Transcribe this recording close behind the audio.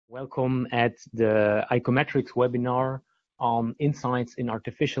Welcome at the icometrics webinar on insights in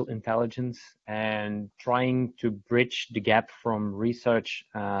artificial intelligence and trying to bridge the gap from research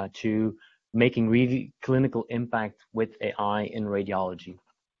to making really clinical impact with AI in radiology.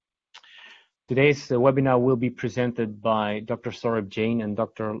 Today's webinar will be presented by Dr. Saurabh Jain and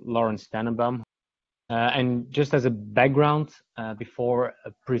Dr. N Tanenbaum. And just as a background, before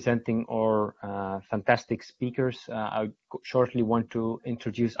presenting our fantastic speakers, I shortly want to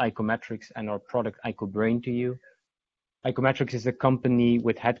introduce icometrics and our product icobrain to you. Icometrics is a company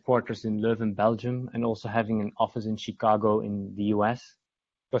with headquarters in Leuven, Belgium, and also having an office in Chicago in the US.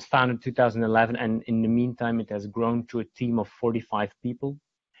 It was founded in 2011, and in the meantime, it has grown to a team of 45 people.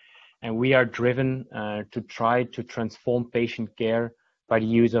 And we are driven to try to transform patient care by the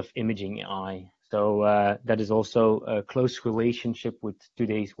use of imaging AI. So that is also a close relationship with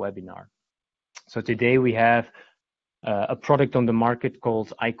today's webinar. So today we have a product on the market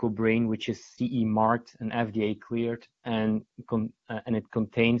called icobrain, which is CE marked and FDA cleared, and it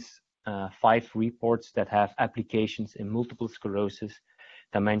contains 5 reports that have applications in multiple sclerosis,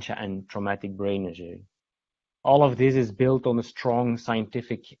 dementia, and traumatic brain injury. All of this is built on a strong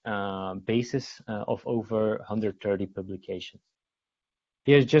scientific basis of over 130 publications.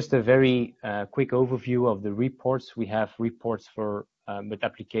 Here's just a very quick overview of the reports. We have reports for with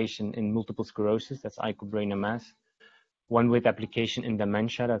application in multiple sclerosis, that's icobrain MS. One with application in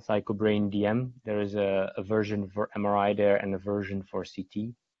dementia, that's icobrain DM. There is a version for MRI there and a version for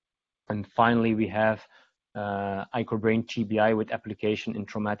CT. And finally, we have icobrain TBI with application in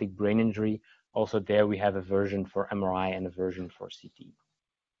traumatic brain injury. Also there we have a version for MRI and a version for CT.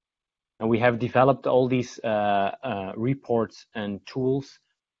 And we have developed all these reports and tools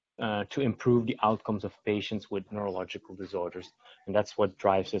to improve the outcomes of patients with neurological disorders. And that's what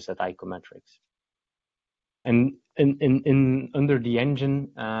drives us at icometrics. And under the engine,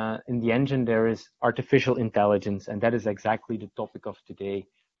 in the engine, there is artificial intelligence, and that is exactly the topic of today.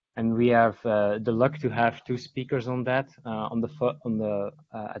 And we have the luck to have 2 speakers on that.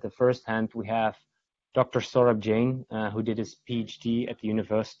 At the first hand, we have Dr. Saurabh Jain, who did his PhD at the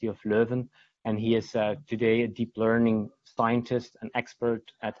University of Leuven, and he is today a deep learning scientist and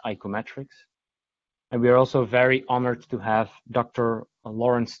expert at icometrics. And we are also very honored to have Dr.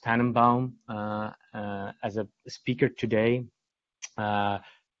 N Tanenbaum as a speaker today.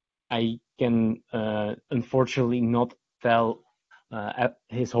 I can unfortunately not tell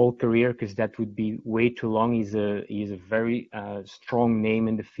his whole career because that would be way too long. He's a very strong name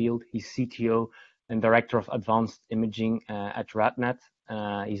in the field. He's CTO and Director of Advanced Imaging at RadNet.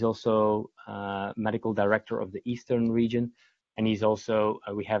 He's also Medical Director of the Eastern region, and he's also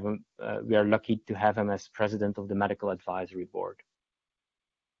we are lucky to have him as President of the Medical Advisory Board.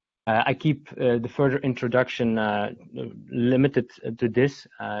 I keep the further introduction limited to this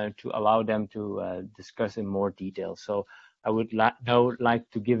to allow them to discuss in more detail. So I would now like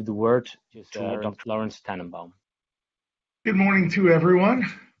to give the word to Dr. N Tanenbaum. Good morning to everyone.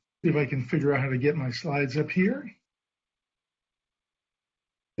 See if I can figure out how to get my slides up here.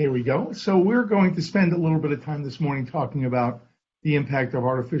 There we go. So we're going to spend a little bit of time this morning talking about the impact of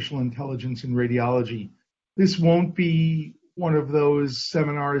artificial intelligence in radiology. This won't be one of those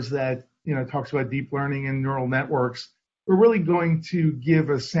seminars that talks about deep learning and neural networks. We're really going to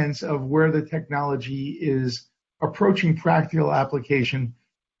give a sense of where the technology is approaching practical application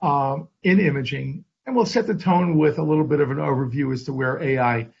in imaging, and we'll set the tone with a little bit of an overview as to where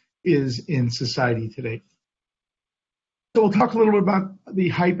AI is in society today. So we'll talk a little bit about the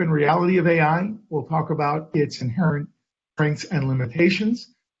hype and reality of AI. We'll talk about its inherent strengths and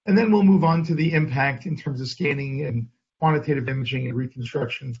limitations, and then we'll move on to the impact in terms of scanning and quantitative imaging and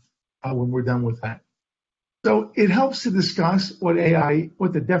reconstruction when we're done with that. So it helps to discuss what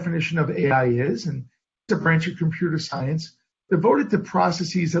the definition of AI is, and it's a branch of computer science devoted to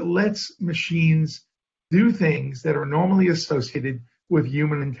processes that lets machines do things that are normally associated with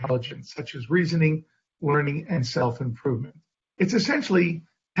human intelligence, such as reasoning, learning, and self-improvement. It's essentially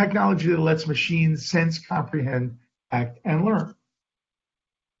technology that lets machines sense, comprehend, act, and learn.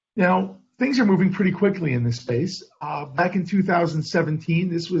 Now, things are moving pretty quickly in this space. Back in 2017,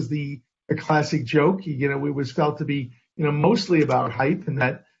 this was the classic joke. It was felt to be mostly about hype, and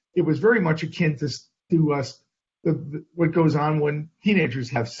that it was very much akin to us what goes on when teenagers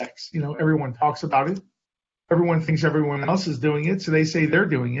have sex. Everyone talks about it. Everyone thinks everyone else is doing it, so they say they're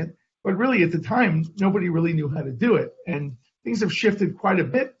doing it. But really, at the time, nobody really knew how to do it. And things have shifted quite a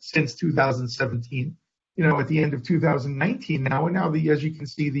bit since 2017. At the end of 2019 now, and now as you can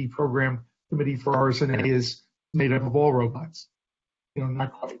see, the program committee for RSNA is made up of all robots.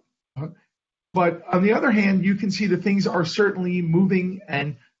 Not quite. But on the other hand, you can see that things are certainly moving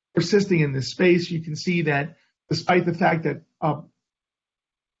and persisting in this space. You can see that despite the fact that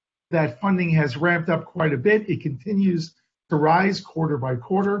that funding has ramped up quite a bit, it continues to rise quarter by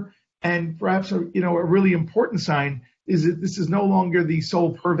quarter. And perhaps a really important sign is that this is no longer the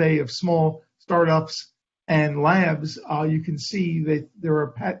sole purvey of small startups and labs. You can see that there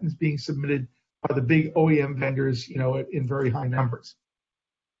are patents being submitted by the big OEM vendors, in very high numbers.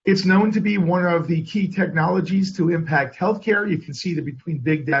 It's known to be one of the key technologies to impact healthcare. You can see that between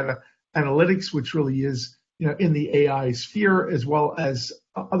big data analytics, which really is, in the AI sphere, as well as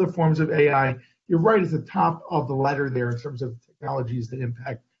other forms of AI, you're right at the top of the ladder there in terms of technologies that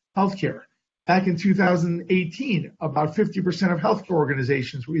impact healthcare. Back in 2018, about 50% of healthcare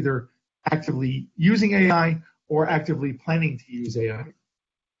organizations were either actively using AI or actively planning to use AI.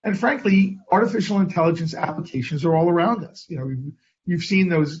 And frankly, artificial intelligence applications are all around us. You've seen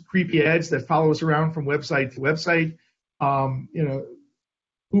those creepy ads that follow us around from website to website.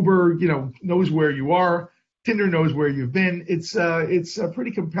 Uber, knows where you are. Tinder knows where you've been. It's a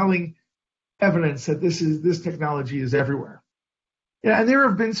pretty compelling evidence that this technology is everywhere. Yeah, and there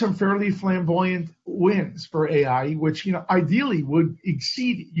have been some fairly flamboyant wins for AI, which ideally would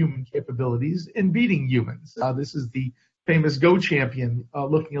exceed human capabilities in beating humans. This is the famous Go champion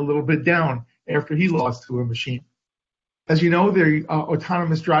looking a little bit down after he lost to a machine. As you know, the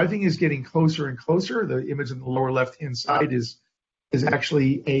autonomous driving is getting closer and closer. The image on the lower left-hand side is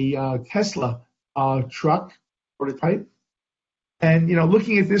actually a Tesla truck prototype. And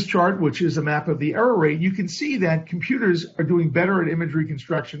looking at this chart, which is a map of the error rate, you can see that computers are doing better at image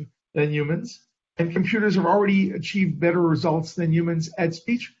reconstruction than humans, and computers have already achieved better results than humans at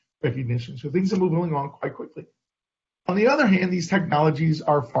speech recognition. So things are moving along quite quickly. On the other hand, these technologies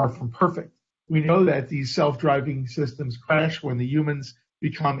are far from perfect. We know that these self-driving systems crash when the humans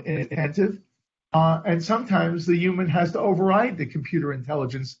become inattentive, and sometimes the human has to override the computer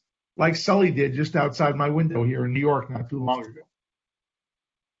intelligence, like Sully did just outside my window here in New York not too long ago.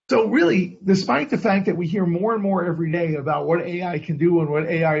 So really, despite the fact that we hear more and more every day about what AI can do and what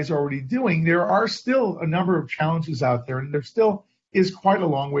AI is already doing, there are still a number of challenges out there, and there still is quite a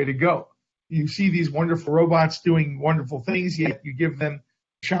long way to go. You see these wonderful robots doing wonderful things, yet you give them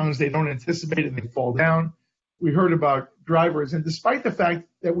a challenge they don't anticipate and they fall down. We heard about drivers, and despite the fact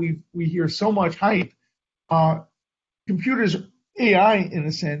that we hear so much hype, computers, AI in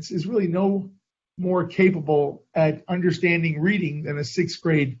a sense, is really no more capable at understanding reading than a sixth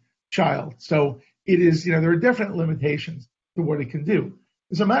grade child. So it is, there are definite limitations to what it can do.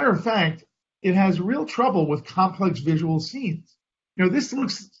 As a matter of fact, it has real trouble with complex visual scenes. This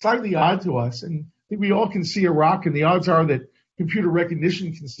looks slightly odd to us, and I think we all can see a rock, and the odds are that computer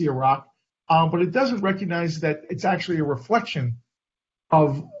recognition can see a rock, but it doesn't recognize that it's actually a reflection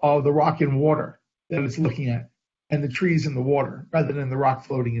of the rock in water that it's looking at, and the trees in the water, rather than the rock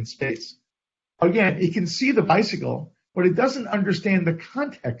floating in space. Again, it can see the bicycle, but it doesn't understand the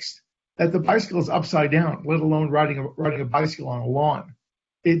context that the bicycle is upside down, let alone riding a bicycle on a lawn.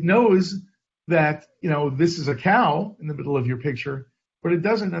 It knows that, this is a cow in the middle of your picture, but it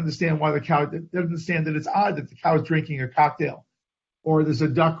doesn't understand why it doesn't understand that it's odd that the cow is drinking a cocktail, or there's a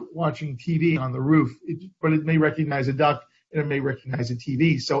duck watching TV on the roof, but it may recognize a duck and it may recognize a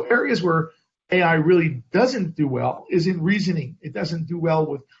TV. So areas where AI really doesn't do well is in reasoning. It doesn't do well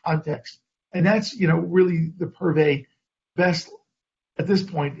with context. And that's, really the purvey best at this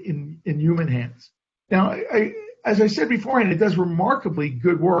point in human hands. Now, as I said beforehand, it does remarkably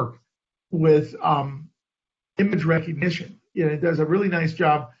good work with image recognition. It does a really nice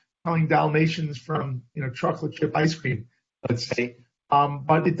job telling Dalmatians from, chocolate chip ice cream, let's say.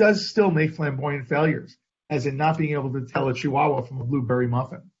 But it does still make flamboyant failures, as in not being able to tell a Chihuahua from a blueberry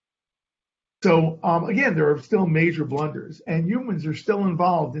muffin. So again, there are still major blunders, and humans are still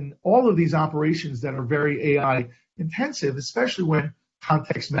involved in all of these operations that are very AI intensive, especially when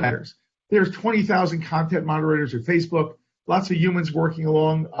context matters. There's 20,000 content moderators at Facebook, lots of humans working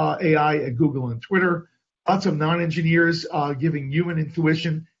along AI at Google and Twitter, lots of non-engineers giving human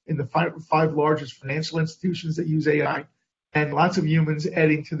intuition in the five largest financial institutions that use AI, and lots of humans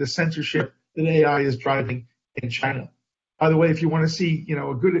adding to the censorship that AI is driving in China. By the way, if you want to see,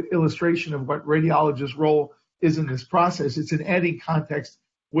 a good illustration of what radiologists' role is in this process, it's in adding context,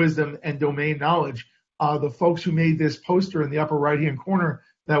 wisdom, and domain knowledge. The folks who made this poster in the upper right-hand corner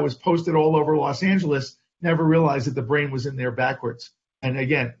that was posted all over Los Angeles never realized that the brain was in there backwards. And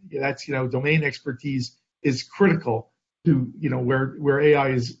again, that's, domain expertise is critical to, where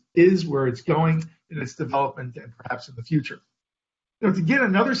AI is where it's going in its development and perhaps in the future. To get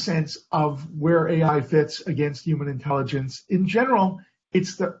another sense of where AI fits against human intelligence, in general,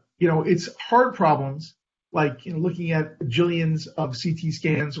 it's it's hard problems like looking at bajillions of CT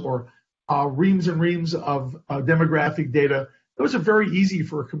scans or reams and reams of demographic data. Those are very easy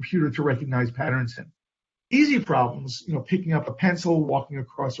for a computer to recognize patterns in. Easy problems, picking up a pencil, walking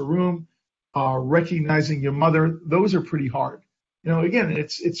across a room, recognizing your mother, those are pretty hard. Again,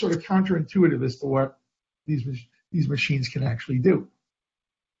 it's sort of counterintuitive as to what these machines can actually do.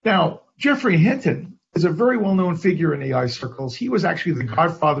 Now, Geoffrey Hinton is a very well-known figure in AI circles. He was actually the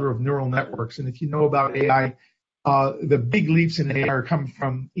godfather of neural networks. And if you know about AI, the big leaps in AI are coming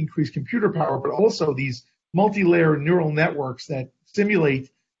from increased computer power, but also these multi-layer neural networks that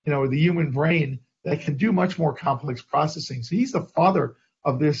simulate, the human brain that can do much more complex processing. So he's the father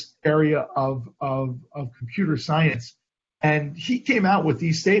of this area of computer science. And he came out with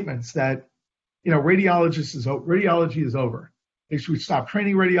these statements that, radiology is over. They should stop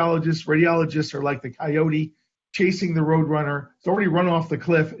training radiologists. Radiologists are like the coyote chasing the roadrunner. It's already run off the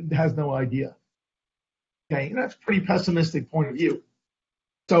cliff and has no idea. Okay, and that's a pretty pessimistic point of view.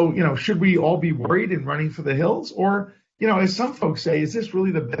 So, should we all be worried and running for the hills? Or, as some folks say, is this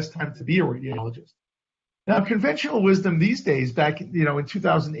really the best time to be a radiologist? Now, conventional wisdom these days, back, in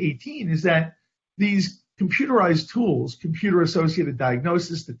 2018, is that these computerized tools, computer-associated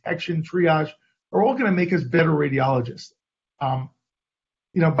diagnosis, detection, triage, are all going to make us better radiologists.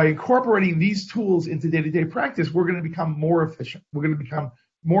 By incorporating these tools into day-to-day practice, we're going to become more efficient. We're going to become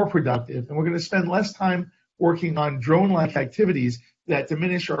more productive, and we're going to spend less time working on drone-like activities that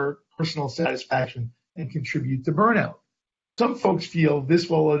diminish our personal satisfaction and contribute to burnout. Some folks feel this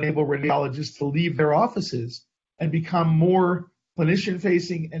will enable radiologists to leave their offices and become more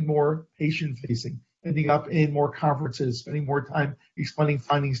clinician-facing and more patient-facing, ending up in more conferences, spending more time explaining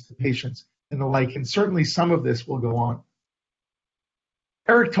findings to patients and the like, and certainly some of this will go on.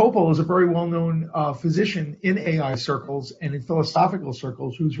 Eric Topol is a very well-known physician in AI circles and in philosophical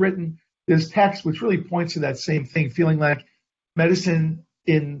circles who's written this text which really points to that same thing, feeling like medicine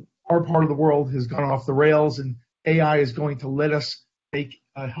in our part of the world has gone off the rails and AI is going to let us make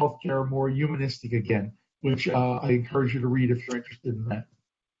healthcare more humanistic again, which I encourage you to read if you're interested in that.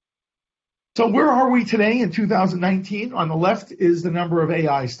 So where are we today in 2019? On the left is the number of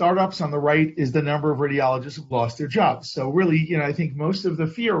AI startups. On the right is the number of radiologists who've lost their jobs. So really, I think most of the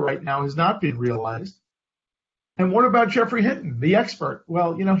fear right now has not been realized. And what about Geoffrey Hinton, the expert?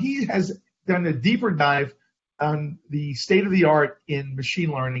 Well, he has done a deeper dive on the state of the art in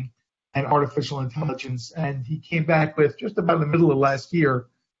machine learning and artificial intelligence. And he came back with, just about in the middle of last year,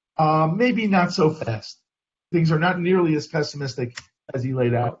 maybe not so fast. Things are not nearly as pessimistic as he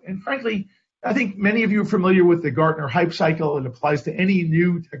laid out. And frankly, I think many of you are familiar with the Gartner hype cycle. It applies to any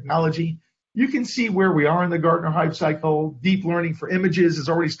new technology. You can see where we are in the Gartner hype cycle. Deep learning for images is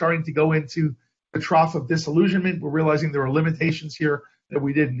already starting to go into the trough of disillusionment. We're realizing there are limitations here that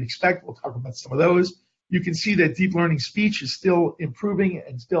we didn't expect. We'll talk about some of those. You can see that deep learning speech is still improving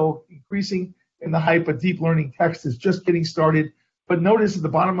and still increasing in the hype, but deep learning text is just getting started. But notice at the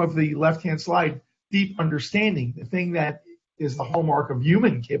bottom of the left-hand slide, deep understanding, the thing that is the hallmark of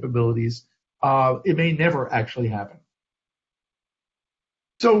human capabilities, it may never actually happen.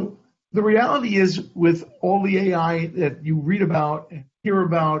 So the reality is, with all the AI that you read about and hear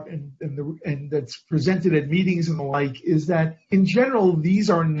about and that's presented at meetings and the like, is that in general, these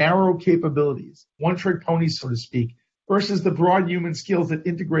are narrow capabilities, one-trick ponies, so to speak, versus the broad human skills that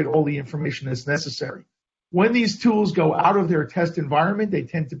integrate all the information that's necessary. When these tools go out of their test environment, they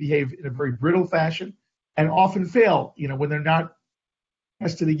tend to behave in a very brittle fashion and often fail, when they're not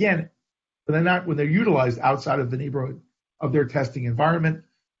tested again, when they're utilized outside of the neighborhood of their testing environment.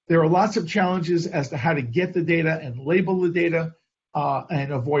 There are lots of challenges as to how to get the data and label the data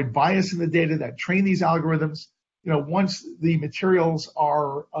and avoid bias in the data that train these algorithms. Once the materials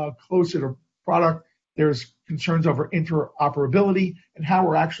are closer to product, there's concerns over interoperability and how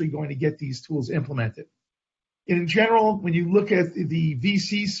we're actually going to get these tools implemented. In general, when you look at the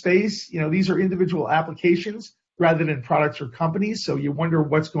VC space, these are individual applications rather than products or companies. So you wonder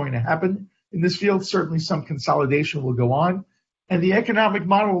what's going to happen in this field. Certainly some consolidation will go on. And the economic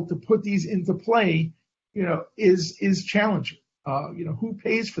model to put these into play, is challenging. Who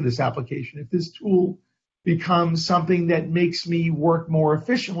pays for this application? If this tool becomes something that makes me work more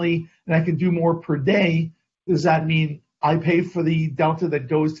efficiently and I can do more per day, does that mean I pay for the delta that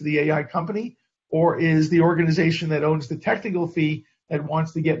goes to the AI company? Or is the organization that owns the technical fee that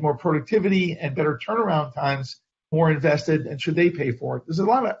wants to get more productivity and better turnaround times more invested, and should they pay for it? There's a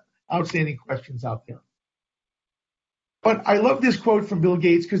lot of outstanding questions out there. But I love this quote from Bill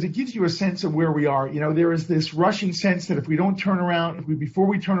Gates because it gives you a sense of where we are. There is this rushing sense that if we don't turn around, if we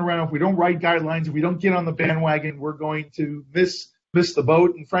don't write guidelines, if we don't get on the bandwagon, we're going to miss the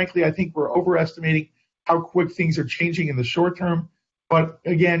boat. And frankly, I think we're overestimating how quick things are changing in the short term. But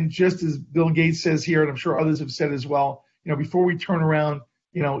again, just as Bill Gates says here, and I'm sure others have said as well, before we turn around,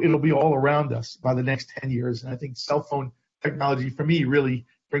 it'll be all around us by the next 10 years. And I think cell phone technology, for me, really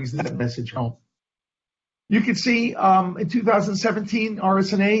brings that message home. You can see in 2017,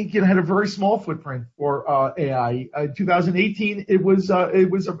 RSNA had a very small footprint for AI. In 2018, it was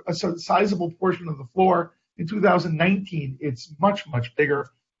a sizable portion of the floor. In 2019, it's much, much bigger.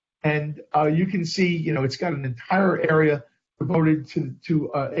 And you can see, it's got an entire area devoted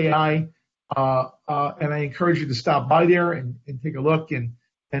to AI. And I encourage you to stop by there and take a look. And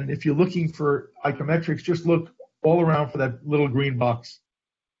if you're looking for icometrics, just look all around for that little green box.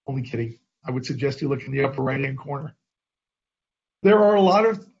 Only kidding. I would suggest you look in the upper right-hand corner. There are a lot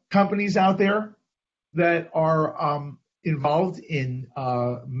of companies out there that are involved in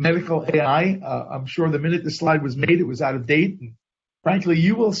medical AI. I'm sure the minute the slide was made, it was out of date. And frankly,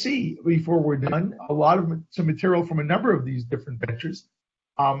 you will see before we're done some material from a number of these different ventures.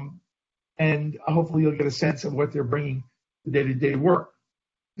 And hopefully you'll get a sense of what they're bringing to day-to-day work.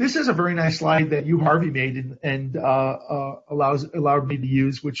 This is a very nice slide that you, Harvey, made and allowed me to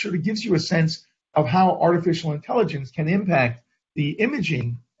use, which sort of gives you a sense of how artificial intelligence can impact the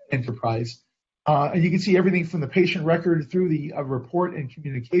imaging enterprise. And you can see everything from the patient record through the report and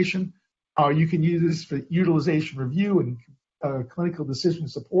communication. You can use this for utilization review and clinical decision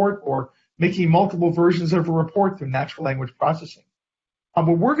support, or making multiple versions of a report through natural language processing. What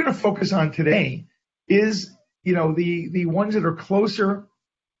we're going to focus on today is, the ones that are closer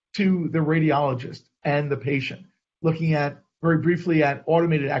to the radiologist and the patient, looking at very briefly at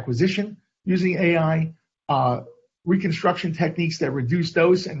automated acquisition using AI, reconstruction techniques that reduce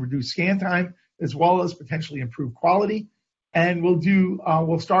dose and reduce scan time, as well as potentially improve quality. And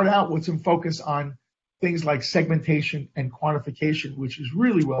we'll start out with some focus on things like segmentation and quantification, which is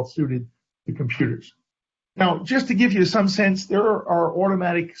really well suited to computers. Now, just to give you some sense, there are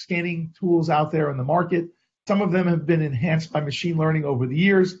automatic scanning tools out there in the market. Some of them have been enhanced by machine learning over the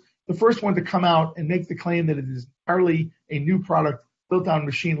years. The first one to come out and make the claim that it is entirely a new product built on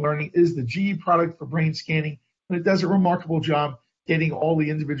machine learning is the GE product for brain scanning, and it does a remarkable job getting all the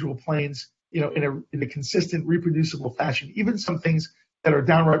individual planes, in a consistent, reproducible fashion. Even some things that are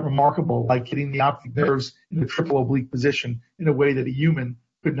downright remarkable, like getting the optic nerves in a triple oblique position in a way that a human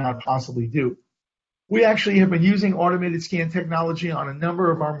could not possibly do. We actually have been using automated scan technology on a number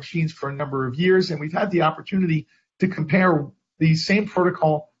of our machines for a number of years, and we've had the opportunity to compare the same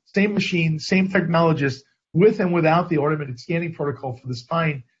protocol, same machine, same technologist with and without the automated scanning protocol for the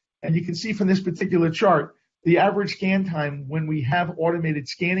spine. And you can see from this particular chart, the average scan time when we have automated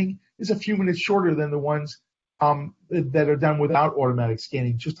scanning is a few minutes shorter than the ones that are done without automatic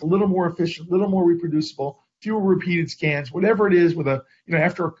scanning. Just a little more efficient, a little more reproducible, fewer repeated scans, whatever it is. With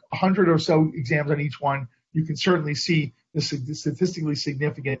after 100 or so exams on each one, you can certainly see the statistically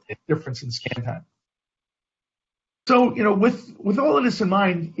significant difference in scan time. So, with all of this in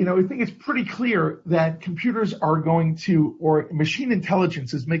mind, I think it's pretty clear that computers are going to, or machine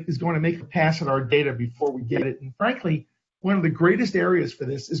intelligence is going to make a pass at our data before we get it. And frankly, one of the greatest areas for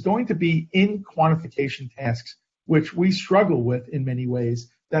this is going to be in quantification tasks, which we struggle with in many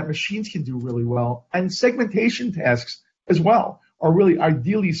ways, that machines can do really well. And segmentation tasks as well are really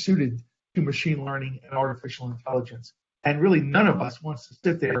ideally suited to machine learning and artificial intelligence. And really none of us wants to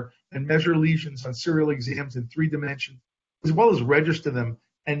sit there and measure lesions on serial exams in 3 dimensions, as well as register them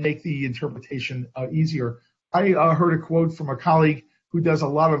and make the interpretation easier. I heard a quote from a colleague who does a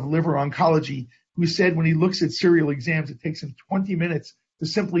lot of liver oncology, who said when he looks at serial exams, it takes him 20 minutes to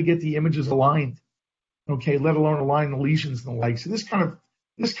simply get the images aligned, okay, let alone align the lesions and the like. So this kind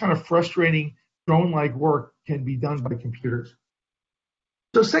of frustrating drone-like work can be done by computers.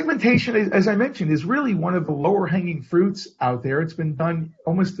 So segmentation, as I mentioned, is really one of the lower-hanging fruits out there. It's been done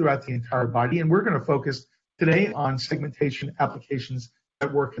almost throughout the entire body, and we're going to focus today on segmentation applications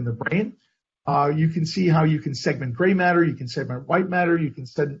that work in the brain. You can see how you can segment gray matter, you can segment white matter, you can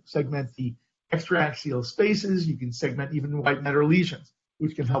segment the extraaxial spaces, you can segment even white matter lesions,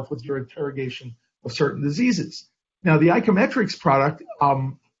 which can help with your interrogation of certain diseases. Now, the icometrics product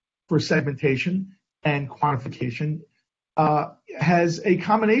for segmentation and quantification has a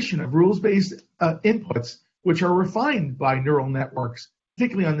combination of rules-based inputs, which are refined by neural networks,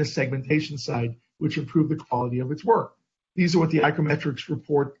 particularly on this segmentation side, which improve the quality of its work. These are what the icometrics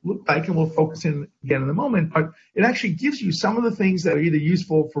report look like, and we'll focus in again in a moment, but it actually gives you some of the things that are either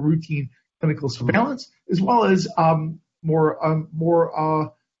useful for routine clinical surveillance, as well as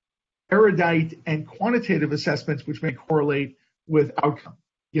more erudite and quantitative assessments, which may correlate with outcome,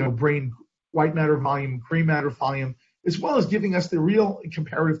 brain white matter volume, gray matter volume, as well as giving us the real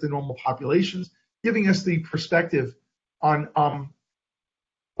comparative to normal populations, giving us the perspective on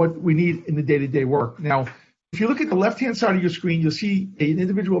what we need in the day-to-day work. Now, if you look at the left-hand side of your screen, you'll see an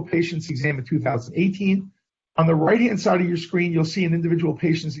individual patient's exam in 2018. On the right-hand side of your screen, you'll see an individual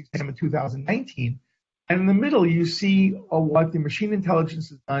patient's exam in 2019. And in the middle, you see what the machine intelligence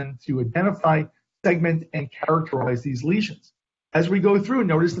has done to identify, segment, and characterize these lesions. As we go through,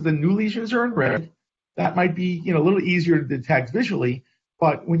 notice that the new lesions are in red. That might be a little easier to detect visually,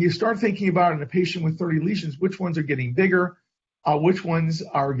 but when you start thinking about in a patient with 30 lesions, which ones are getting bigger, which ones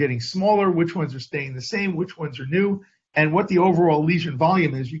are getting smaller, which ones are staying the same, which ones are new, and what the overall lesion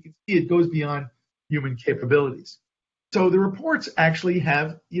volume is, you can see it goes beyond human capabilities. So the reports actually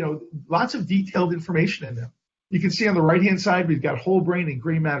have, lots of detailed information in them. You can see on the right-hand side, we've got whole brain and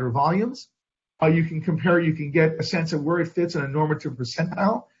gray matter volumes. You can compare, you can get a sense of where it fits in a normative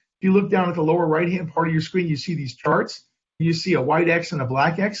percentile. If you look down at the lower right-hand part of your screen, you see these charts. You see a white X and a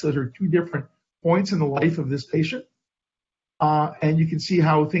black X. Those are two different points in the life of this patient. And you can see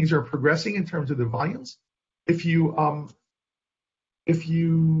how things are progressing in terms of the volumes. If you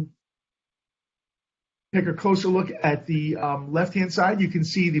take a closer look at the left-hand side, you can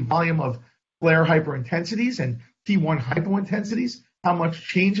see the volume of flare hyperintensities and T1 hypointensities, how much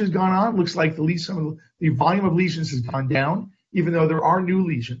change has gone on. Looks like the volume of lesions has gone down, even though there are new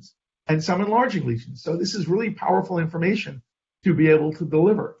lesions and some enlarging lesions. So this is really powerful information to be able to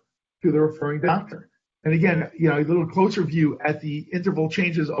deliver to the referring doctor. And again, a little closer view at the interval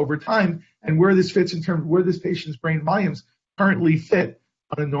changes over time and where this fits in terms of where this patient's brain volumes currently fit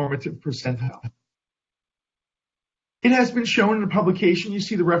on a normative percentile. It has been shown in a publication, you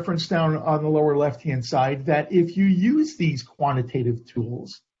see the reference down on the lower left-hand side, that if you use these quantitative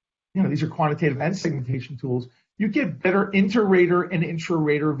tools, these are quantitative and segmentation tools, you get better inter-rater and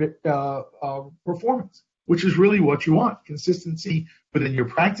intra-rater performance, which is really what you want. Consistency within your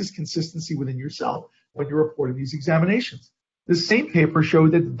practice, consistency within yourself when you're reporting these examinations. The same paper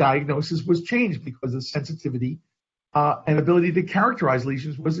showed that the diagnosis was changed because the sensitivity and ability to characterize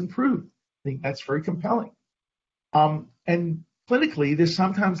lesions was improved. I think that's very compelling. And clinically, this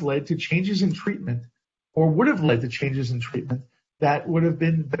sometimes led to changes in treatment, or would have led to changes in treatment that would have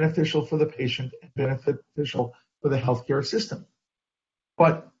been beneficial for the patient and beneficial for the healthcare system.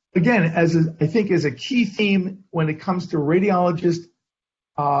 But again, I think as a key theme when it comes to radiologist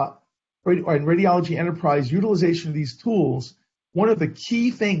and radiology enterprise utilization of these tools, one of the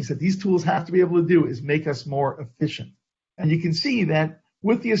key things that these tools have to be able to do is make us more efficient. And you can see that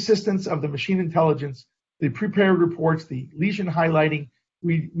with the assistance of the machine intelligence, the prepared reports, the lesion highlighting,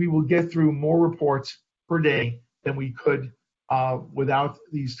 we will get through more reports per day than we could without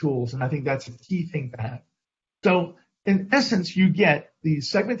these tools. And I think that's a key thing to have. So in essence, you get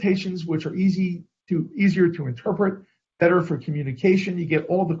these segmentations, which are easier to interpret, better for communication. You get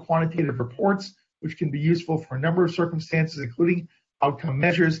all the quantitative reports, which can be useful for a number of circumstances, including outcome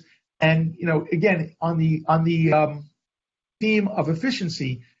measures. And again, on the theme of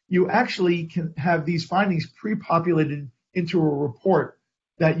efficiency, you actually can have these findings pre-populated into a report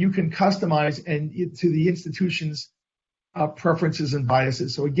that you can customize and to the institution's preferences and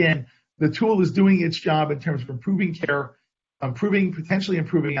biases. So again, the tool is doing its job in terms of improving care, potentially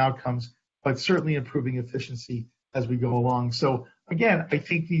improving outcomes, but certainly improving efficiency as we go along. So again, I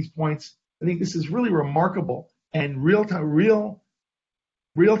think this is really remarkable and real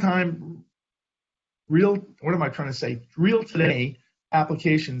today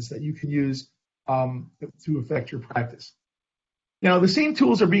applications that you can use to affect your practice. Now, the same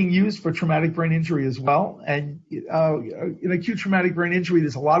tools are being used for traumatic brain injury as well. And in acute traumatic brain injury,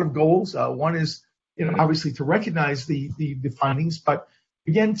 there's a lot of goals. One is, obviously to recognize the findings, but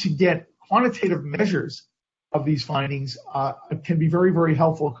again, to get quantitative measures of these findings can be very, very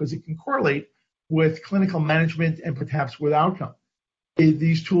helpful because it can correlate with clinical management and perhaps with outcome.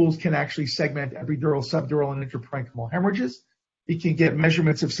 These tools can actually segment epidural, subdural, and intraparenchymal hemorrhages. It can get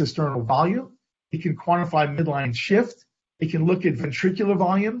measurements of cisternal volume. It can quantify midline shift. It can look at ventricular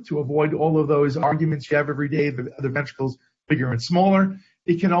volume to avoid all of those arguments you have every day, the ventricles bigger and smaller.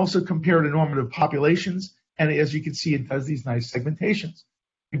 It can also compare to normative populations. And as you can see, it does these nice segmentations.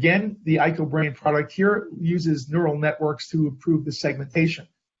 Again, the icobrain product here uses neural networks to improve the segmentation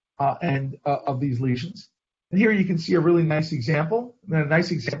of these lesions. And here you can see a really nice example, but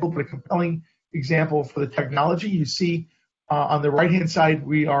a compelling example for the technology. You see on the right-hand side,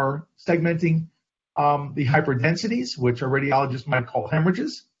 we are segmenting the hyperdensities, which our radiologists might call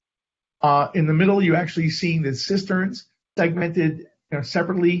hemorrhages. In the middle, you're actually seeing the cisterns segmented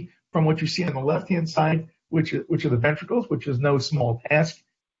separately from what you see on the left-hand side, which are the ventricles, which is no small task.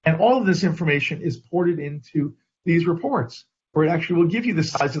 And all of this information is ported into these reports, where it actually will give you the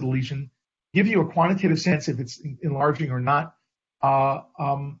size of the lesion give you a quantitative sense if it's enlarging or not.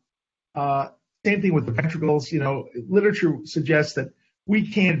 Same thing with the ventricles. Literature suggests that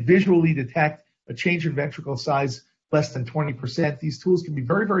we can't visually detect a change in ventricle size less than 20%. These tools can be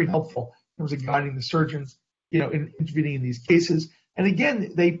very, very helpful in terms of guiding the surgeons, in intervening in these cases. And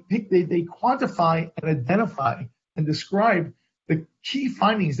again, they quantify and identify and describe the key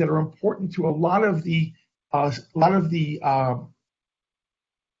findings that are important to a lot of the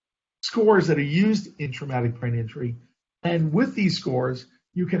scores that are used in traumatic brain injury. And with these scores,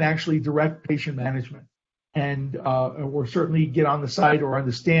 you can actually direct patient management and or certainly get on the side or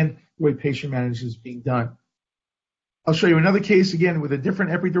understand the way patient management is being done. I'll show you another case again with a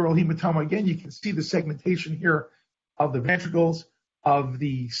different epidural hematoma. Again, you can see the segmentation here of the ventricles, of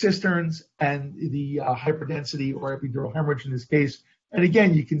the cisterns, and the hyperdensity or epidural hemorrhage in this case. And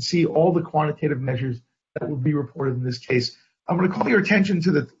again, you can see all the quantitative measures that will be reported in this case. I'm going to call your attention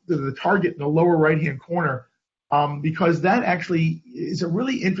to the target in the lower right-hand corner because that actually is a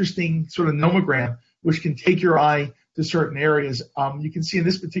really interesting sort of nomogram which can take your eye to certain areas. You can see in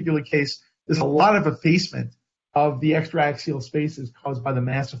this particular case, there's a lot of effacement of the extraaxial spaces caused by the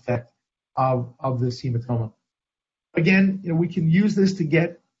mass effect of this hematoma. Again, we can use this to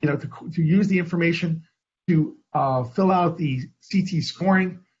get, to use the information to fill out the CT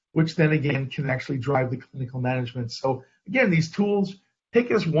scoring, which then again can actually drive the clinical management. So again, these tools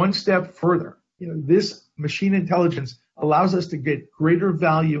take us one step further. This machine intelligence allows us to get greater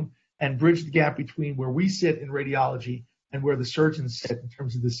value and bridge the gap between where we sit in radiology and where the surgeons sit in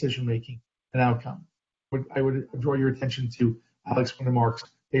terms of decision making and outcome. I would draw your attention to Alex Wintermark's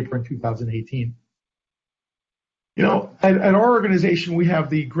paper in 2018. At our organization, we have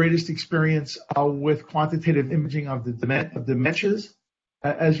the greatest experience with quantitative imaging of the dementias.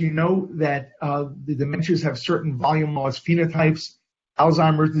 As you know, that the dementias have certain volume loss phenotypes.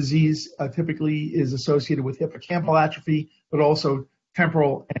 Alzheimer's disease typically is associated with hippocampal atrophy, but also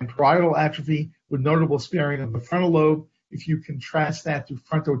temporal and parietal atrophy with notable sparing of the frontal lobe. If you contrast that to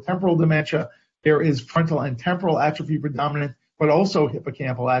frontotemporal dementia, there is frontal and temporal atrophy predominant, but also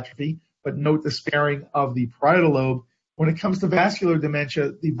hippocampal atrophy, but note the sparing of the parietal lobe. When it comes to vascular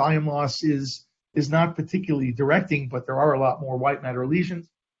dementia, the volume loss is not particularly directing, but there are a lot more white matter lesions.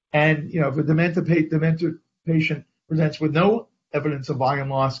 And, if a dementia patient presents with no evidence of volume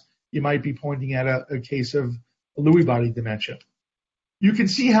loss, you might be pointing at a case of Lewy body dementia. You can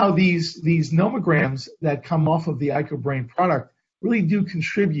see how these nomograms that come off of the icobrain product really do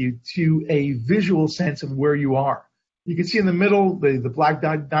contribute to a visual sense of where you are. You can see in the middle, the black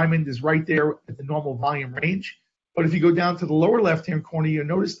diamond is right there at the normal volume range. But if you go down to the lower left-hand corner, you'll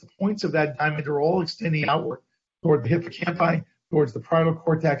notice the points of that diamond are all extending outward toward the hippocampi, towards the parietal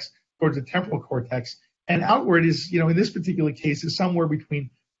cortex, towards the temporal cortex. And outward is, in this particular case, is somewhere between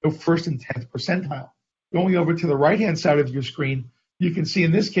the first and 10th percentile. Going over to the right-hand side of your screen, you can see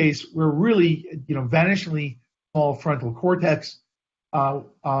in this case, we're really, vanishingly small frontal cortex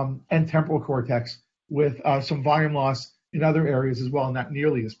and temporal cortex with some volume loss in other areas as well, not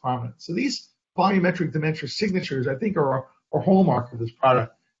nearly as prominent. So these volumetric dementia signatures, I think, are a hallmark of this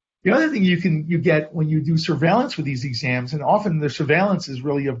product. The other thing you get when you do surveillance with these exams, and often the surveillance is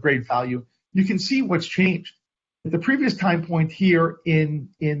really of great value, you can see what's changed. At the previous time point here in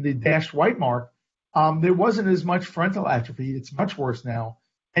the dashed white mark, there wasn't as much frontal atrophy. It's much worse now.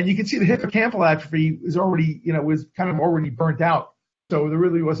 And you can see the hippocampal atrophy is already, was kind of already burnt out. So there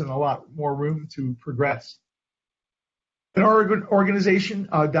really wasn't a lot more room to progress. In our organization,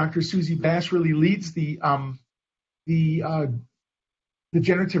 Dr. Susie Bass really leads the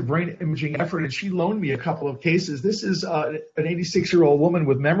degenerative brain imaging effort, and she loaned me a couple of cases. This is an 86-year-old woman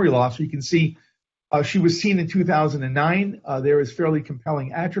with memory loss. You can see she was seen in 2009. There is fairly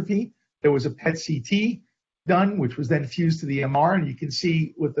compelling atrophy. There was a PET CT done, which was then fused to the MR, and you can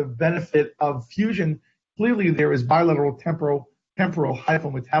see with the benefit of fusion, clearly there is bilateral temporal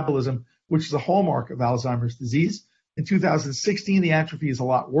hypometabolism, which is a hallmark of Alzheimer's disease. In 2016, the atrophy is a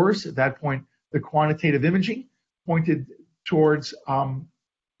lot worse. At that point, the quantitative imaging pointed towards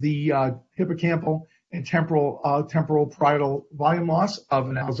the hippocampal and temporal parietal volume loss of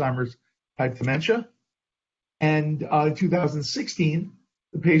an Alzheimer's type dementia. And in 2016,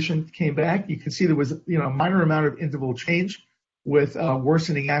 the patient came back. You can see there was a minor amount of interval change with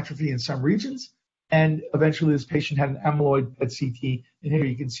worsening atrophy in some regions. And eventually this patient had an amyloid PET CT. And here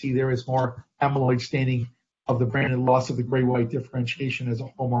you can see there is more amyloid staining of the brain and loss of the gray-white differentiation as a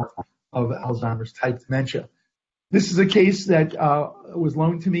hallmark of Alzheimer's type dementia. This is a case that was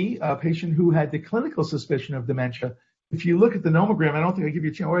loaned to me, a patient who had the clinical suspicion of dementia. If you look at the nomogram, I don't think I give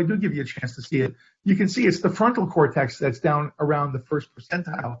you a chance, or I do give you a chance to see it. You can see it's the frontal cortex that's down around the first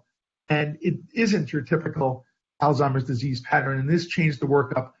percentile. and it isn't your typical Alzheimer's disease pattern, and this changed the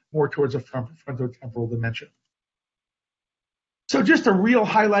workup more towards a frontotemporal dementia. So just a real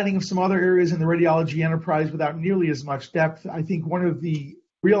highlighting of some other areas in the radiology enterprise without nearly as much depth. I think one of the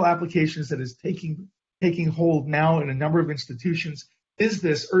real applications that is taking hold now in a number of institutions is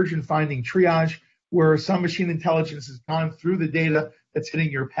this urgent finding triage, where some machine intelligence has gone through the data that's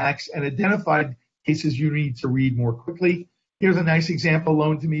hitting your PACS and identified cases you need to read more quickly. Here's a nice example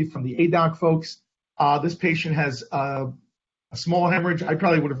loaned to me from the ADOC folks. This patient has a small hemorrhage. I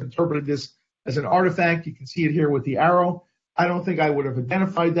probably would have interpreted this as an artifact. You can see it here with the arrow. I don't think I would have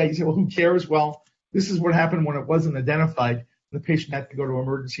identified that. You say, well, who cares? Well, this is what happened when it wasn't identified. The patient had to go to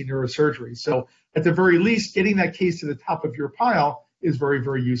emergency neurosurgery. So at the very least, getting that case to the top of your pile is very,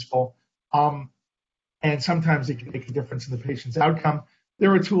 very useful. And sometimes it can make a difference in the patient's outcome.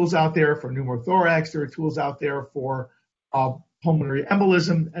 There are tools out there for pneumothorax. There are tools out there for pulmonary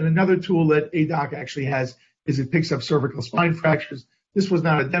embolism. And another tool that ADOC actually has is it picks up cervical spine fractures. This was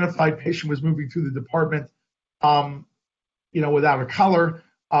not identified. Patient was moving through the department, without a color.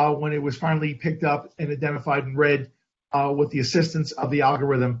 When it was finally picked up and identified and read with the assistance of the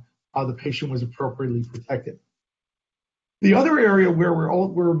algorithm, the patient was appropriately protected. The other area where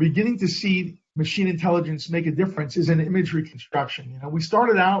we're beginning to see machine intelligence make a difference is in image reconstruction. We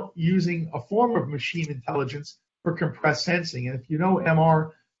started out using a form of machine intelligence for compressed sensing. And if you know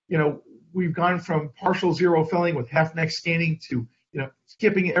MR, we've gone from partial zero filling with half neck scanning to,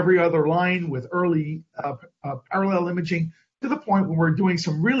 skipping every other line with early parallel imaging to the point where we're doing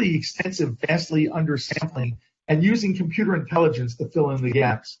some really extensive, vastly undersampling and using computer intelligence to fill in the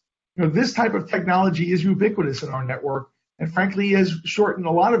gaps. This type of technology is ubiquitous in our network and frankly has shortened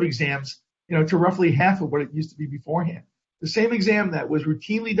a lot of exams to roughly half of what it used to be beforehand. The same exam that was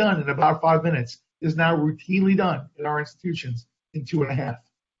routinely done in about 5 minutes is now routinely done in our institutions in 2.5.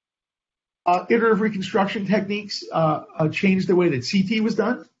 Iterative reconstruction techniques changed the way that CT was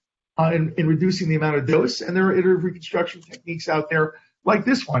done in reducing the amount of dose, and there are iterative reconstruction techniques out there like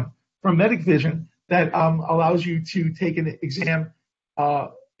this one from Medic Vision that allows you to take an exam,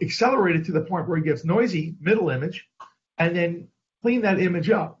 accelerate it to the point where it gets noisy, middle image, and then clean that image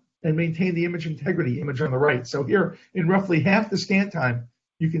up and maintain the image integrity, image on the right. So here, in roughly half the scan time,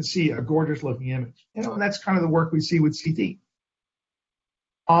 you can see a gorgeous looking image. And that's kind of the work we see with CT.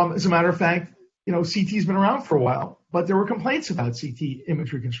 As a matter of fact, CT's been around for a while, but there were complaints about CT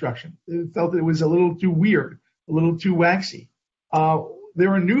image reconstruction. They felt that it was a little too weird, a little too waxy.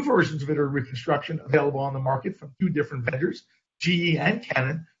 There are new versions of iterative reconstruction available on the market from 2 different vendors, GE and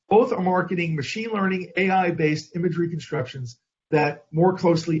Canon. Both are marketing machine learning, AI-based image reconstructions that more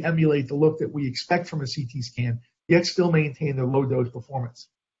closely emulate the look that we expect from a CT scan, yet still maintain their low dose performance.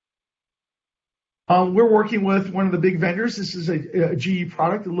 We're working with one of the big vendors. This is a GE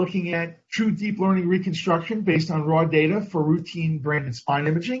product looking at true deep learning reconstruction based on raw data for routine branded spine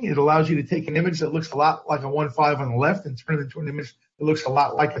imaging. It allows you to take an image that looks a lot like a 1.5 on the left and turn it into an image that looks a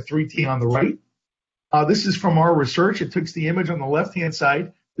lot like a 3T on the right. This is from our research. It takes the image on the left-hand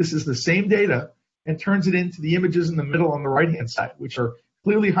side. This is the same data and turns it into the images in the middle on the right-hand side, which are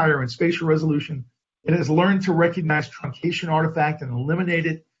clearly higher in spatial resolution. It has learned to recognize truncation artifact and eliminate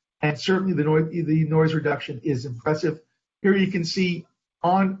it. And certainly the noise reduction is impressive. Here you can see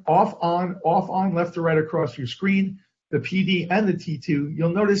on, off, left to right across your screen, the PD and the T2.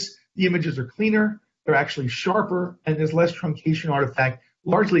 You'll notice the images are cleaner, they're actually sharper, and there's less truncation artifact,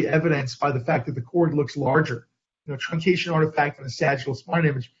 largely evidenced by the fact that the cord looks larger. Truncation artifact in a sagittal spine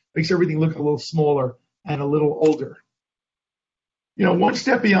image makes everything look a little smaller and a little older. One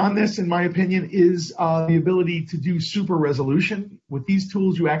step beyond this, in my opinion, is the ability to do super resolution. With these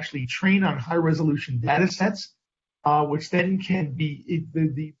tools, you actually train on high-resolution data sets, which then can be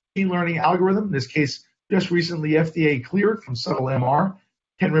the machine learning algorithm, in this case, just recently FDA cleared from subtle MR,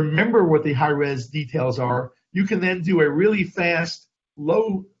 can remember what the high-res details are. You can then do a really fast,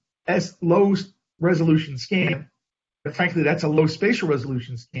 low resolution scan. But frankly, that's a low spatial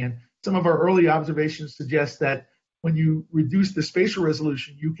resolution scan. Some of our early observations suggest that when you reduce the spatial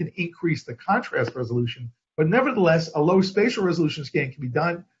resolution, you can increase the contrast resolution. But nevertheless, a low spatial resolution scan can be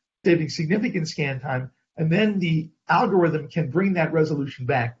done, saving significant scan time, and then the algorithm can bring that resolution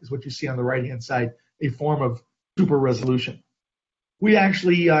back, is what you see on the right-hand side, a form of super resolution. We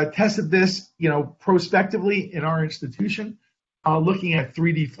actually tested this, prospectively in our institution, looking at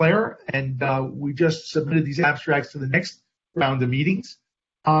 3D flare, and we just submitted these abstracts to the next round of meetings.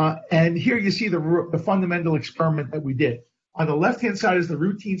 And here you see the fundamental experiment that we did. On the left-hand side is the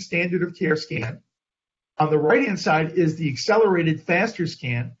routine standard of care scan. On the right-hand side is the accelerated faster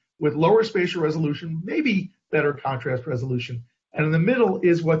scan with lower spatial resolution, maybe better contrast resolution. And in the middle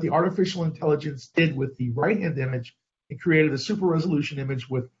is what the artificial intelligence did with the right-hand image. It created a super resolution image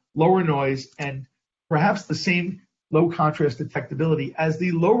with lower noise and perhaps the same low contrast detectability as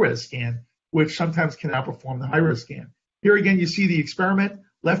the low-res scan, which sometimes can outperform the high-res scan. Here again, you see the experiment.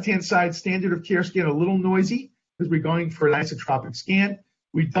 Left-hand side, standard of care scan, a little noisy because we're going for an isotropic scan.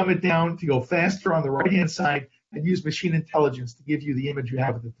 We dumb it down to go faster on the right-hand side and use machine intelligence to give you the image you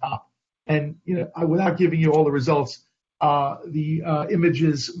have at the top. And without giving you all the results, the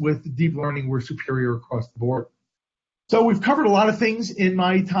images with deep learning were superior across the board. So we've covered a lot of things in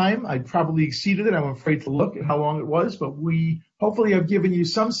my time. I probably exceeded it. I'm afraid to look at how long it was, but we hopefully have given you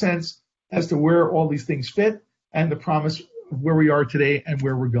some sense as to where all these things fit and the promise of where we are today and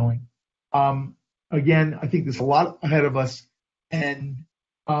where we're going. Again, I think there's a lot ahead of us, and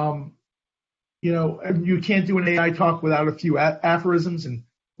you can't do an AI talk without a few aphorisms, and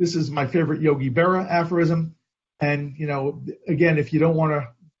this is my favorite Yogi Berra aphorism. And again, if you want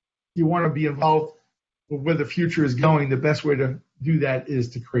to be involved with where the future is going, the best way to do that is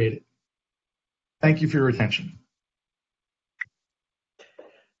to create it. Thank you for your attention.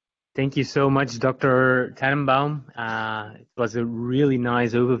 Thank you so much, Dr. Tanenbaum. It was a really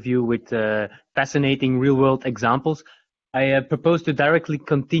nice overview with fascinating real-world examples. I propose to directly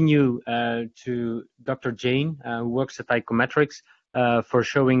continue to Dr. Jain, who works at icometrics, for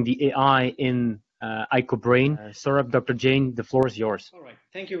showing the AI in icobrain. Saurabh, Dr. Jain, the floor is yours. All right.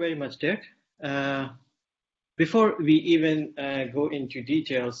 Thank you very much, Dirk. Before we even go into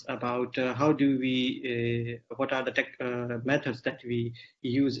details about what are the tech methods that we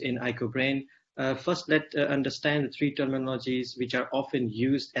use in icobrain, first let's understand the three terminologies which are often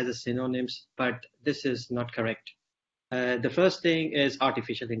used as synonyms, but this is not correct. The first thing is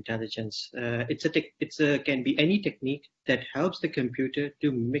artificial intelligence. It can be any technique that helps the computer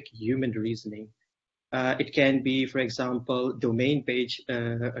to mimic human reasoning. It can be, for example, domain-based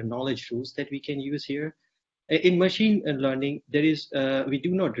knowledge rules that we can use here. In machine learning, we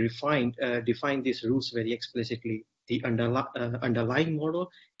do not define these rules very explicitly. The underlying model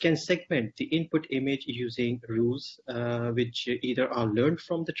can segment the input image using rules which either are learned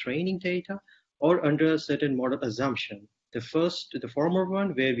from the training data or under a certain model assumption. The former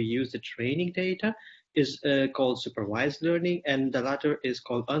one, where we use the training data, is called supervised learning, and the latter is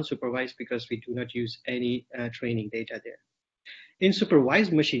called unsupervised because we do not use any training data there. In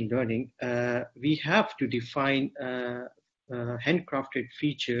supervised machine learning, we have to define handcrafted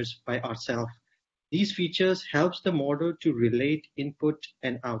features by ourselves. These features helps the model to relate input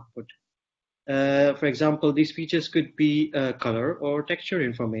and output. For example, these features could be color or texture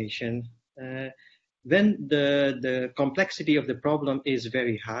information. When the complexity of the problem is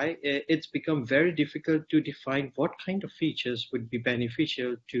very high, it's become very difficult to define what kind of features would be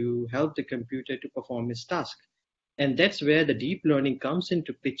beneficial to help the computer to perform its task. And that's where the deep learning comes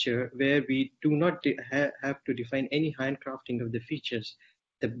into picture, where we do not have to define any handcrafting of the features.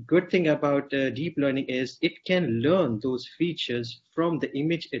 The good thing about deep learning is it can learn those features from the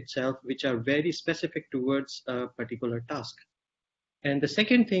image itself, which are very specific towards a particular task. And the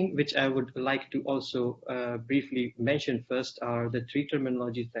second thing which I would like to also briefly mention first are the three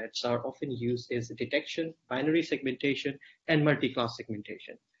terminologies that are often used is detection, binary segmentation, and multi-class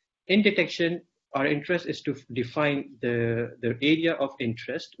segmentation. In detection, our interest is to define the area of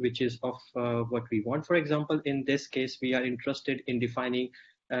interest, which is of what we want. For example, in this case, we are interested in defining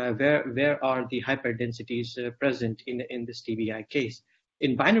where are the hyperdensities present in this TBI case.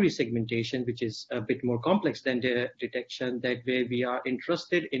 In binary segmentation, which is a bit more complex than the detection, that where we are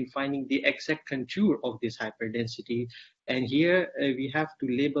interested in finding the exact contour of this hyperdensity. And here we have to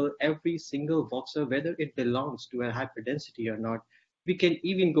label every single voxel, whether it belongs to a hyperdensity or not. We can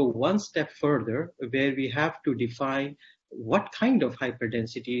even go one step further, where we have to define what kind of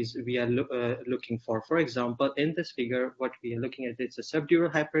hyperdensities we are looking for. For example, in this figure, what we are looking at is a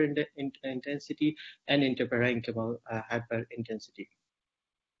subdural hyperintensity and interparenchymal hyperintensity.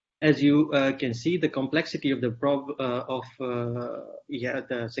 As you can see, the complexity of the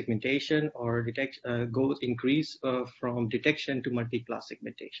the segmentation or increase from detection to multi-class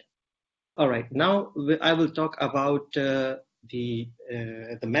segmentation. All right, now I will talk about the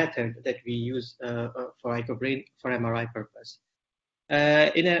method that we use for icobrain for MRI purpose.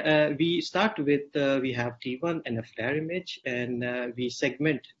 We start with, we have T1 and a flare image, and we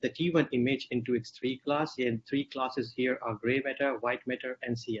segment the T1 image into its three classes, and three classes here are gray matter, white matter,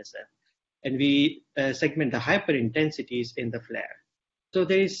 and CSF. And we segment the hyperintensities in the flare. So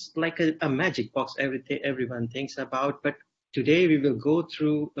there is like a magic box everyone thinks about, but today we will go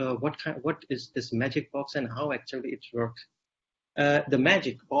through what is this magic box and how actually it works. The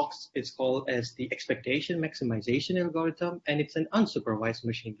magic box is called as the expectation maximization algorithm, and it's an unsupervised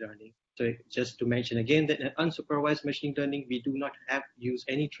machine learning. So just to mention again that in unsupervised machine learning, we do not use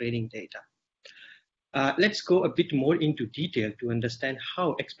any training data. Let's go a bit more into detail to understand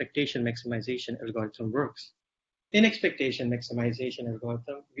how expectation maximization algorithm works. In expectation maximization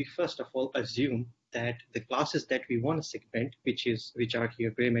algorithm, we first of all assume that the classes that we want to segment, which are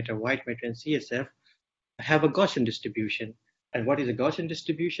here gray matter, white matter, and CSF, have a Gaussian distribution. And what is a Gaussian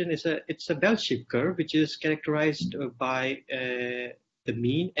distribution? It's a bell-shaped curve which is characterized by the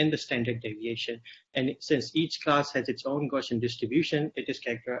mean and the standard deviation. And since each class has its own Gaussian distribution, it is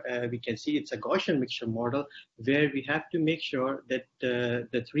we can see it's a Gaussian mixture model where we have to make sure that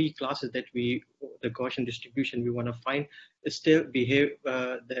the three classes that the Gaussian distribution we want to find still behave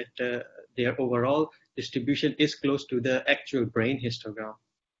that their overall distribution is close to the actual brain histogram.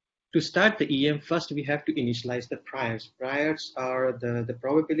 To start the EM, first we have to initialize the priors. Priors are the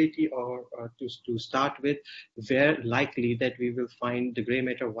probability or to start with where likely that we will find the gray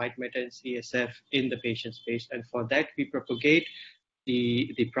matter, white matter, and CSF in the patient space. And for that, we propagate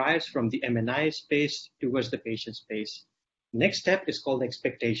the priors from the MNI space towards the patient space. Next step is called the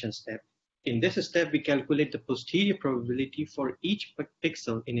expectation step. In this step, we calculate the posterior probability for each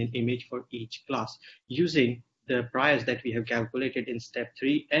pixel in an image for each class using the priors that we have calculated in step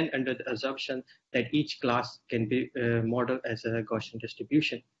 3 and under the assumption that each class can be modeled as a Gaussian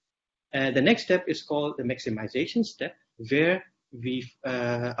distribution. The next step is called the maximization step, where we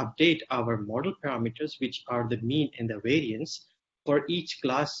update our model parameters, which are the mean and the variance for each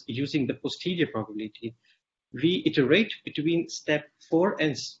class using the posterior probability. We iterate between step 4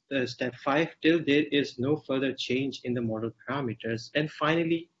 and step 5 till there is no further change in the model parameters. And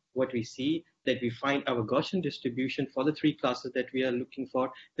finally, what we see that we find our Gaussian distribution for the three classes that we are looking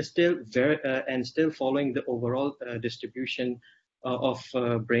for is still still following the overall distribution of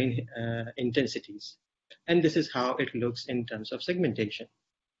brain intensities. And this is how it looks in terms of segmentation.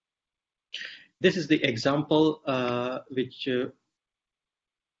 This is the example which is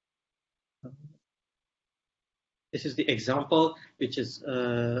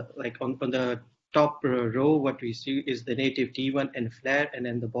like on the top row, what we see is the native T1 and flare, and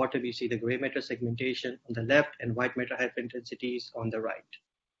then the bottom you see the gray matter segmentation on the left and white matter hyperintensities on the right.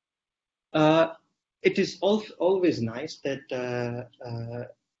 It is always nice that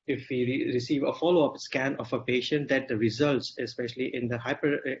if we receive a follow-up scan of a patient, that the results, especially in the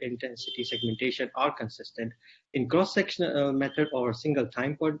hyperintensity segmentation, are consistent. In cross-sectional method or single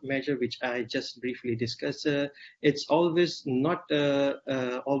time point measure, which I just briefly discussed, it's always not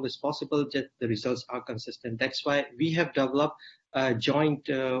always possible that the results are consistent. That's why we have developed a joint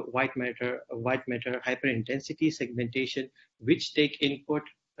white matter hyperintensity segmentation, which take input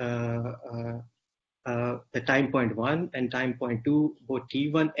the time point 1 and time point 2, both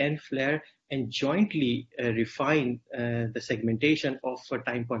T1 and flare, and jointly refine the segmentation of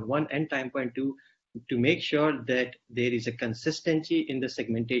time point 1 and time point 2 to make sure that there is a consistency in the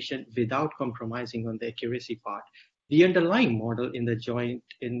segmentation without compromising on the accuracy part. The underlying model in the joint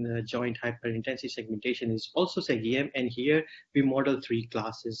hyperintensity segmentation is also SegEM, and here we model three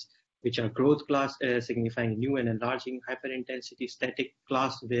classes, which are growth class, signifying new and enlarging hyperintensity, static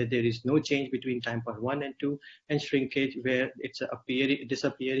class, where there is no change between time point 1 and 2, and shrinkage, where it's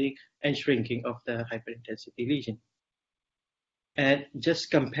disappearing and shrinking of the hyperintensity lesion. And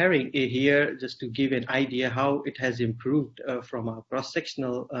just comparing here, just to give an idea how it has improved from a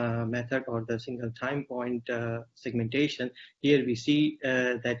cross-sectional method or the single time point segmentation, here we see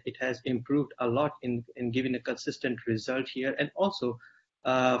that it has improved a lot in giving a consistent result here, and also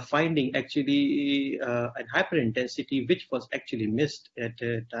finding actually an hyperintensity which was actually missed at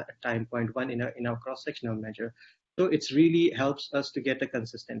time point 1 in our cross-sectional measure. So it really helps us to get a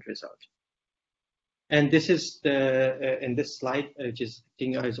consistent result. And this is in this slide, which is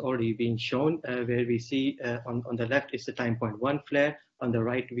has already been shown, where we see on the left is the time point 1 flare, on the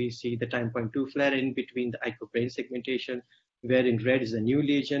right we see the time point 2 flare in between the icobrain segmentation, where in red is the new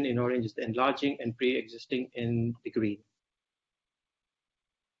lesion, in orange is the enlarging, and pre-existing in the green.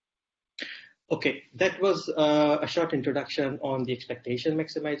 Okay, that was a short introduction on the expectation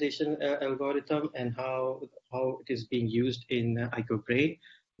maximization algorithm and how it is being used in icobrain.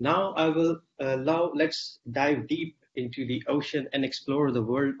 Now let's dive deep into the ocean and explore the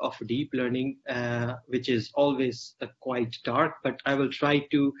world of deep learning, which is always quite dark, but I will try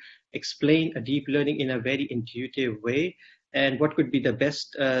to explain a deep learning in a very intuitive way. And what could be the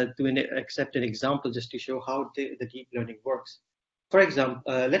best to accept an example just to show how the deep learning works. For example,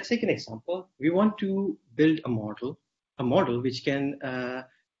 let's take an example. We want to build a model which can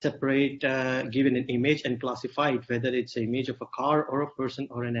separate, given an image and classify it, whether it's an image of a car or a person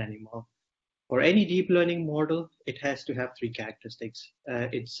or an animal. For any deep learning model, it has to have three characteristics.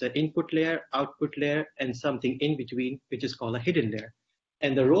 It's an input layer, output layer, and something in between, which is called a hidden layer.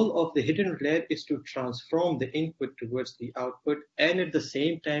 And the role of the hidden layer is to transform the input towards the output and at the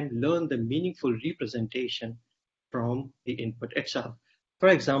same time learn the meaningful representation from the input itself. For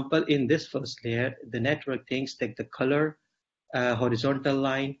example, in this first layer, the network thinks that the color, horizontal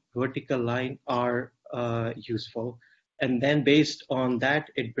line, vertical line are useful. And then based on that,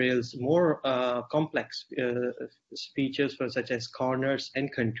 it builds more complex features for such as corners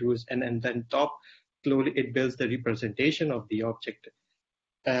and contours. And then top, slowly it builds the representation of the object.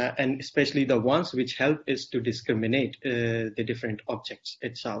 And especially the ones which help is to discriminate the different objects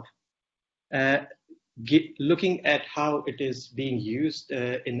itself. Looking at how it is being used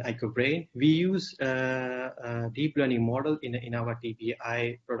in icobrain, we use a deep learning model in our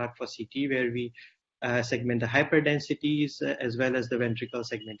TBI product for CT, where we segment the hyperdensities as well as the ventricle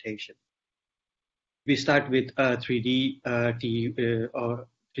segmentation. We start with a 3D or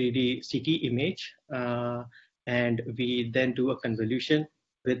 3D CT image, and we then do a convolution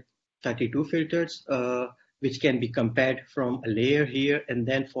with 32 filters, which can be compared from a layer here, and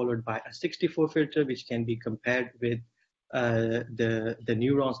then followed by a 64 filter, which can be compared with the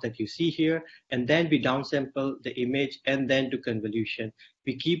neurons that you see here, and then we downsample the image and then do convolution.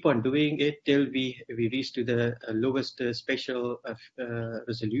 We keep on doing it till we reach to the lowest spatial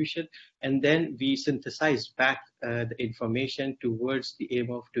resolution, and then we synthesize back the information towards the aim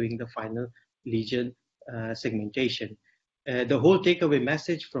of doing the final lesion segmentation. The whole takeaway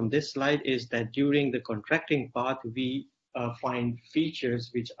message from this slide is that during the contracting path, we find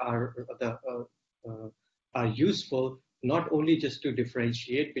features which are useful, not only just to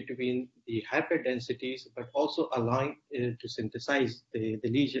differentiate between the hyperdensities, but also allowing to synthesize the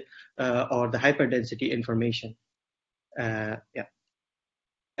lesion or the hyperdensity information. Yeah.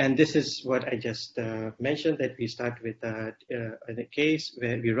 And this is what I just mentioned, that we start with a case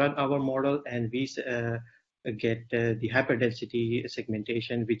where we run our model and we get the hyperdensity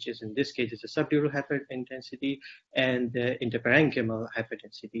segmentation, which is in this case is a subdural hyperintensity and interparenchymal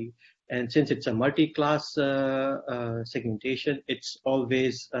hyperdensity. And since it's a multi-class segmentation, it's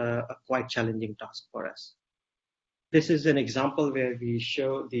always a quite challenging task for us. This is an example where we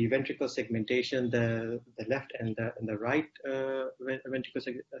show the ventricle segmentation, the left and the right ventricle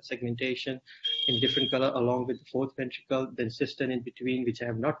segmentation in different color, along with the fourth ventricle, then cistern in between, which I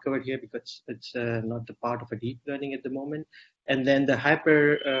have not covered here because it's not the part of a deep learning at the moment, and then the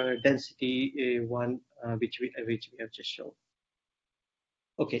hyper density one, which we have just shown.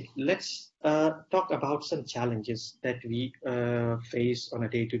 Okay, let's talk about some challenges that we face on a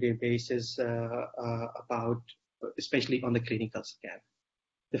day-to-day basis about, especially on the clinical scan.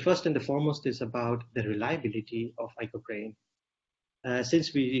 The first and the foremost is about the reliability of icobrain.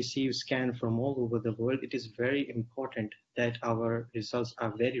 Since we receive scans from all over the world, it is very important that our results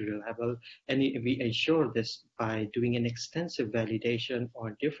are very reliable, and we ensure this by doing an extensive validation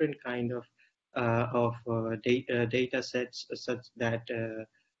on different kind of data sets, such that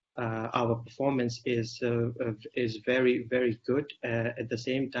our performance is very, very good at the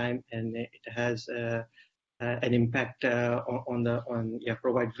same time, and it has an impact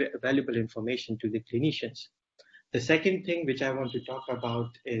provide valuable information to the clinicians. The second thing which I want to talk about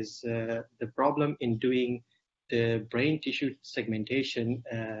is the problem in doing the brain tissue segmentation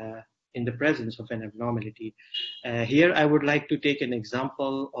in the presence of an abnormality. Here I would like to take an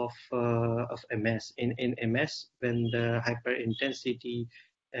example of MS. In MS, when the hyperintensity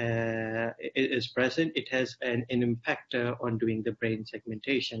is present, it has an impact on doing the brain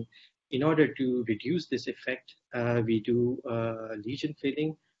segmentation. In order to reduce this effect, we do lesion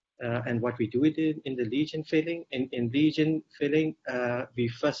filling, and what we do in the lesion filling. In lesion filling, we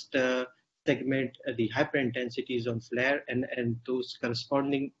first segment the hyperintensities on FLAIR, and those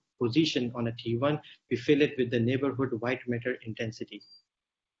corresponding position on a T1, we fill it with the neighborhood white matter intensity.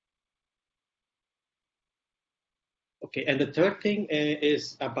 Okay, and the third thing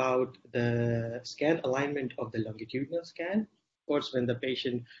is about the scan alignment of the longitudinal scan. Of course, when the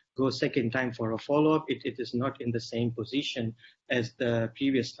patient goes second time for a follow-up, it is not in the same position as the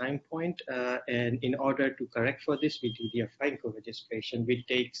previous time point. And in order to correct for this, we do the affine co-registration, which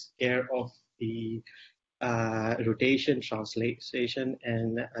takes care of the rotation, translation,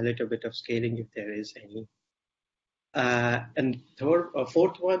 and a little bit of scaling if there is any. And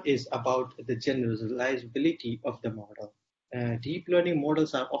fourth one is about the generalizability of the model. Deep learning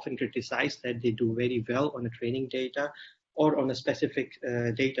models are often criticized that they do very well on a training data or on a specific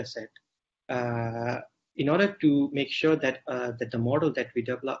data set. In order to make sure that that the model that we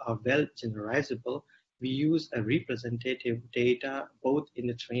develop are well generalizable, we use a representative data both in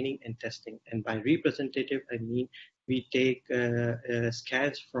the training and testing. And by representative, I mean we take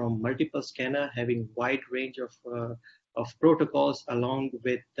scans from multiple scanner having wide range of protocols along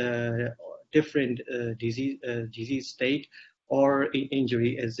with different disease state or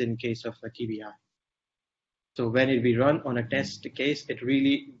injury, as in case of a TBI. So when it be run on a test case, it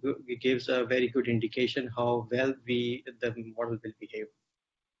really gives a very good indication how well the model will behave.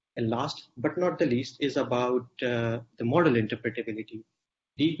 And last but not the least is about the model interpretability.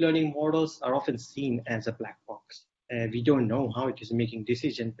 Deep learning models are often seen as a black box. We don't know how it is making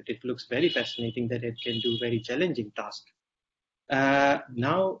decisions, but it looks very fascinating that it can do very challenging tasks.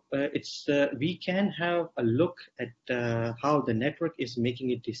 Now we can have a look at how the network is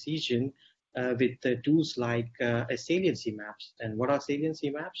making a decision with tools like saliency maps. And what are saliency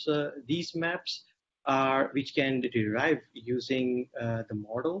maps? These maps are which can derive using the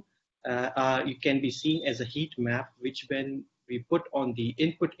model. It can be seen as a heat map, which when we put on the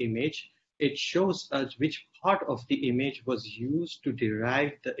input image, it shows us which part of the image was used to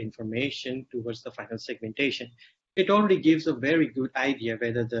derive the information towards the final segmentation. It already gives a very good idea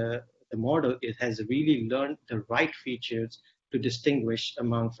whether the model has really learned the right features to distinguish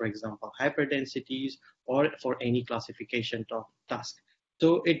among, for example, hyperdensities or for any classification task.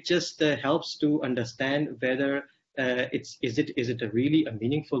 So it just helps to understand whether is it a really a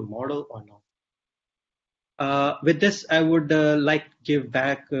meaningful model or not. With this, I would like to give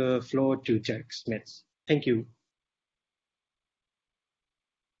back floor to Jack Smith. Thank you.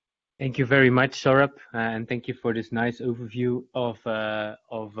 Thank you very much, Saurabh, and thank you for this nice overview of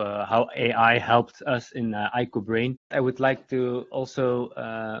how AI helped us in icobrain. I would like to also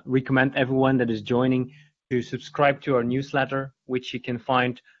recommend everyone that is joining to subscribe to our newsletter, which you can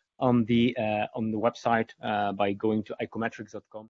find on the website by going to icometrics.com.